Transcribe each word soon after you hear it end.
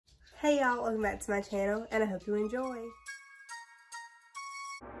Hey y'all, welcome back to my channel and I hope you enjoy.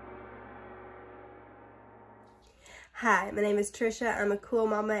 Hi, my name is Trisha. I'm a cool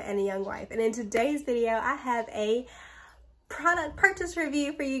mama and a young wife, and in today's video I have a product purchase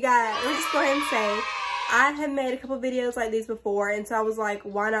review for you guys. Let me just go ahead and say I have made a couple videos like these before, and so I was like,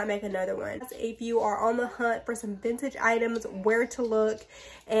 why not make another one? If you are on the hunt for some vintage items, where to look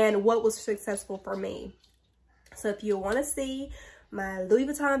and what was successful for me. So if you want to see my Louis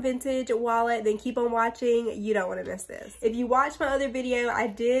Vuitton vintage wallet, then keep on watching. You don't want to miss this. If you watched my other video, I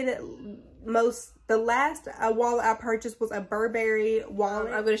did the last wallet I purchased was a Burberry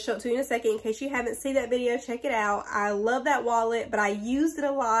wallet. I'm going to show it to you in a second. In case you haven't seen that video, check it out. I love that wallet, but I used it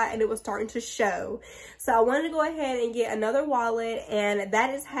a lot and it was starting to show. So I wanted to go ahead and get another wallet, and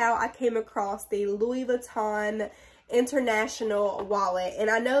that is how I came across the Louis Vuitton International Wallet. And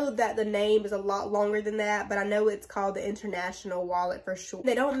I know that the name is a lot longer than that, but I know it's called the International Wallet for sure.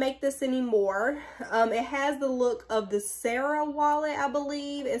 They don't make this anymore. It has the look of the Sarah Wallet, I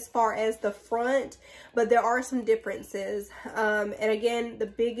believe, as far as the front, but there are some differences. And again, the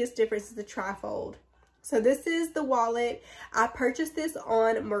biggest difference is the Trifold. So this is the wallet. I purchased this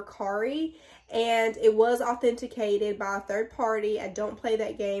on Mercari, and it was authenticated by a third party. I don't play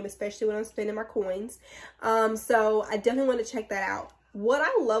that game, especially when I'm spending my coins. So I definitely want to check that out. What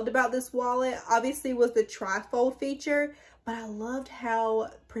I loved about this wallet, obviously, was the Trifold feature, but I loved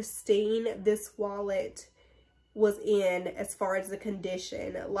how pristine this wallet was in as far as the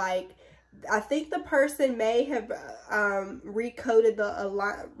condition. Like, I think the person may have recoded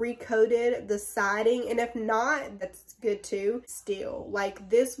the siding, and if not, that's good too. Still, like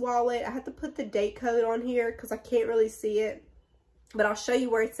this wallet, I have to put the date code on here because I can't really see it, but I'll show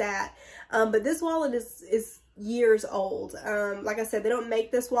you where it's at. But this wallet is years old. Like I said, they don't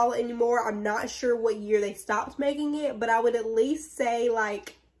make this wallet anymore. I'm not sure what year they stopped making it, but I would at least say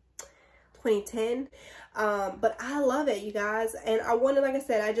like 2010. But I love it, you guys. And I wanted, like I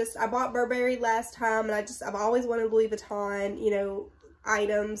said, I bought Burberry last time, and I've always wanted Louis Vuitton, you know,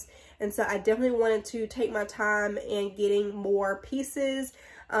 items. And so I definitely wanted to take my time in getting more pieces,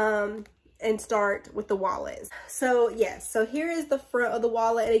 and start with the wallets. So yes, so here is the front of the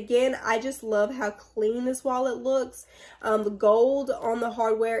wallet. And again, I just love how clean this wallet looks. The gold on the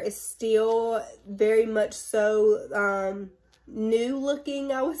hardware is still very much so, new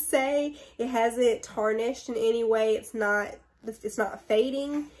looking, I would say. It hasn't tarnished in any way. It's not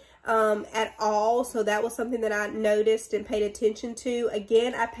fading at all. So that was something that I noticed and paid attention to.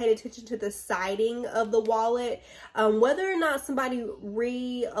 Again, I paid attention to the siding of the wallet. Whether or not somebody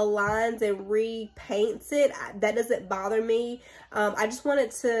realigns and repaints it, that doesn't bother me. I just want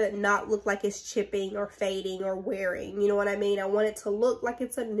it to not look like it's chipping or fading or wearing. You know what I mean? I want it to look like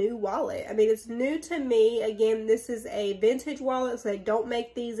it's a new wallet. I mean, it's new to me. Again, this is a vintage wallet, so they don't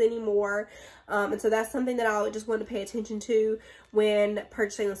make these anymore. And so that's something that I just want to pay attention to when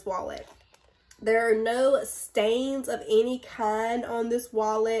purchasing this wallet. There are no stains of any kind on this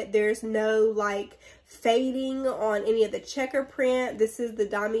wallet. There's no like fading on any of the checker print. This is the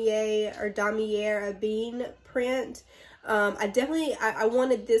Damier Bean print. I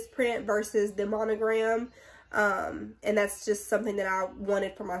wanted this print versus the monogram. And that's just something that I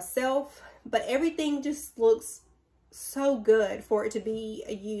wanted for myself. But everything just looks so good for it to be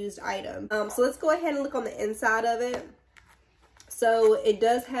a used item. So let's go ahead and look on the inside of it. So it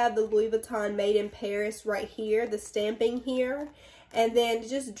does have the Louis Vuitton Made in Paris right here, the stamping here, and then it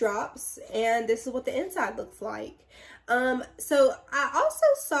just drops, and this is what the inside looks like. So I also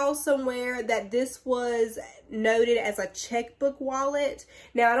saw somewhere that this was noted as a checkbook wallet.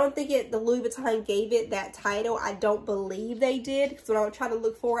 Now, I don't think the Louis Vuitton gave it that title. I don't believe they did, because when I was trying to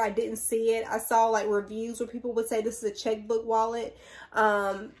look for it, I didn't see it. I saw like reviews where people would say this is a checkbook wallet,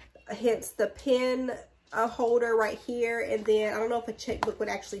 hence the pen holder right here. And then I don't know if a checkbook would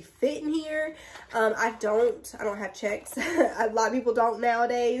actually fit in here. I don't have checks. A lot of people don't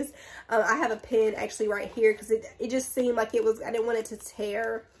nowadays. I have a pen actually right here because it just seemed like it was, I didn't want it to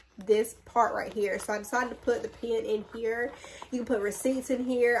tear this part right here, so I decided to put the pen in here. You can put receipts in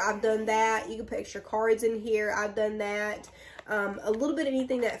here. I've done that. You can put extra cards in here. I've done that. A little bit of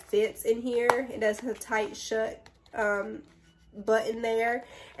anything that fits in here. It does have a tight shut button there.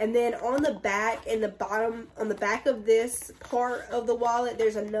 And then on the back and the bottom, on the back of this part of the wallet,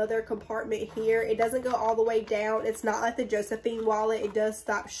 there's another compartment here. It doesn't go all the way down. It's not like the Josephine wallet. It does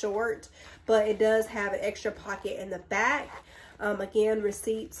stop short, but it does have an extra pocket in the back. Again,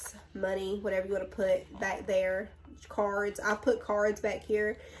 receipts, money, whatever you want to put back there. Cards. I put cards back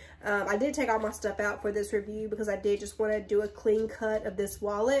here. I did take all my stuff out for this review because I did just want to do a clean cut of this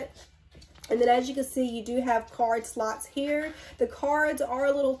wallet. And then as you can see, you do have card slots here. The cards are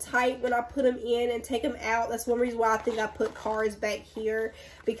a little tight when I put them in and take them out. That's one reason why I think I put cards back here,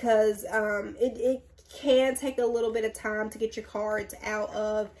 because it can take a little bit of time to get your cards out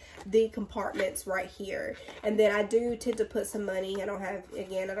of the compartments right here. And then I do tend to put some money. I don't have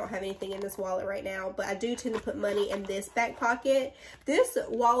anything in this wallet right now, but I do tend to put money in this back pocket. This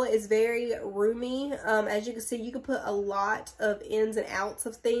wallet is very roomy. As you can see, you can put a lot of ins and outs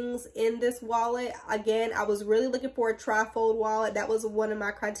of things in this wallet. Again, I was really looking for a trifold wallet. That was one of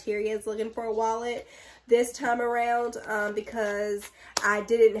my criteria, is looking for a wallet this time around, because I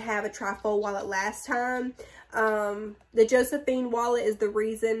didn't have a trifold wallet last time. The Josephine wallet is the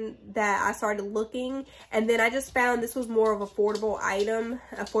reason that I started looking, and then I just found this was more of affordable item,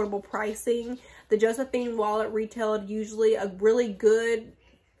 affordable pricing. The Josephine wallet retailed usually a really good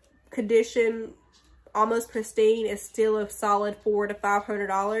condition, almost pristine, is still a solid $400 to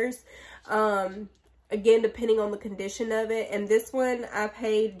 $500. Again, depending on the condition of it. And this one, I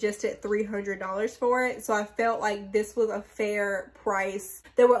paid just at $300 for it. So I felt like this was a fair price.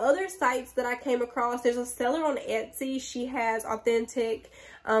 There were other sites that I came across. There's a seller on Etsy. She has authentic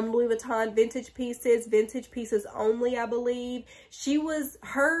Louis Vuitton vintage pieces only, I believe.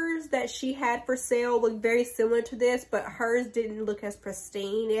 Hers that she had for sale looked very similar to this, but hers didn't look as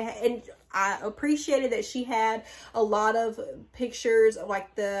pristine. And I appreciated that she had a lot of pictures of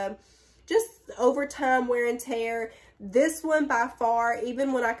like just over time wear and tear. This one by far,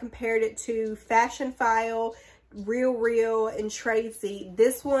 even when I compared it to Fashion File, Real, and Tracy,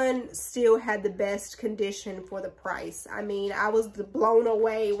 this one still had the best condition for the price. I mean, I was blown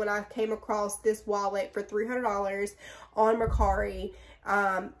away when I came across this wallet for $300 on Mercari.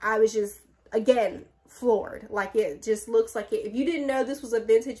 I was just, again, floored. Like, it just looks like it. If you didn't know this was a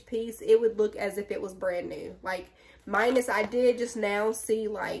vintage piece, it would look as if it was brand new. Like, minus I did just now see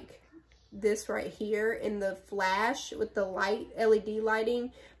like this right here in the flash with the light, LED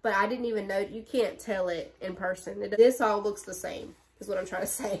lighting, but I didn't even know. You can't tell it in person. This all looks the same is what I'm trying to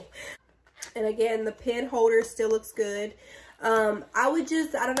say. And again, the pen holder still looks good. I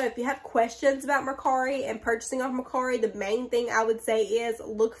don't know, if you have questions about Mercari and purchasing off Mercari, the main thing I would say is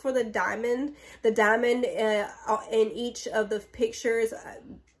look for the diamond. The diamond in each of the pictures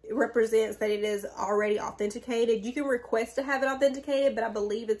represents that it is already authenticated. You can request to have it authenticated, but I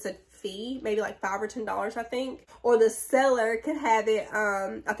believe it's a fee, maybe like $5 or $10, I think. Or the seller can have it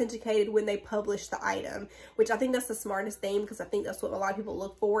authenticated when they publish the item, which I think that's the smartest thing, because I think that's what a lot of people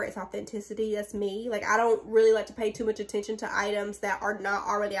look for, is authenticity. That's me. Like, I don't really like to pay too much attention to items that are not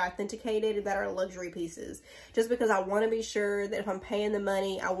already authenticated, that are luxury pieces, just because I want to be sure that if I'm paying the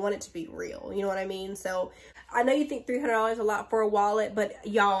money, I want it to be real. You know what I mean? So I know you think $300 is a lot for a wallet, but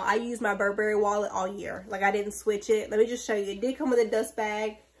y'all, I use my Burberry wallet all year. Like, I didn't switch it. Let me just show you. It did come with a dust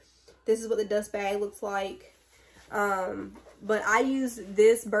bag. This is what the dust bag looks like. But I use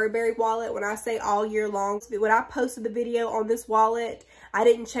this Burberry wallet when I say all year long. When I posted the video on this wallet, I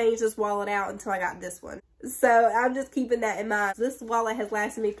didn't change this wallet out until I got this one. So I'm just keeping that in mind. This wallet has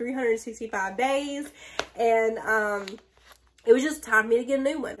lasted me 365 days. And it was just time for me to get a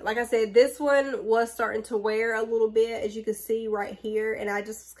new one. Like I said, this one was starting to wear a little bit, as you can see right here. And I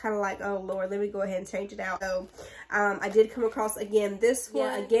just kind of like, oh Lord, let me go ahead and change it out. So I did come across, again, this one.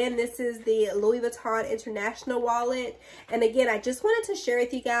 Yeah. Again, this is the Louis Vuitton International Wallet. And again, I just wanted to share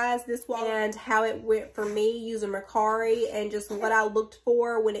with you guys this wallet and how it went for me using Mercari, and just what I looked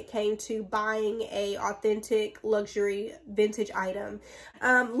for when it came to buying a authentic luxury vintage item.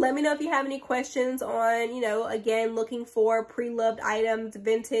 Let me know if you have any questions on, you know, again, looking for pre-loved items,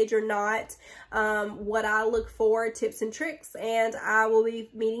 vintage or not, what I look for, tips and tricks. And I will be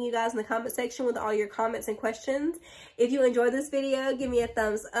meeting you guys in the comment section with all your comments and questions. If you enjoyed this video, give me a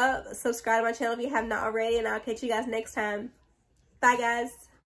thumbs up, subscribe to my channel if you have not already, and I'll catch you guys next time. Bye guys.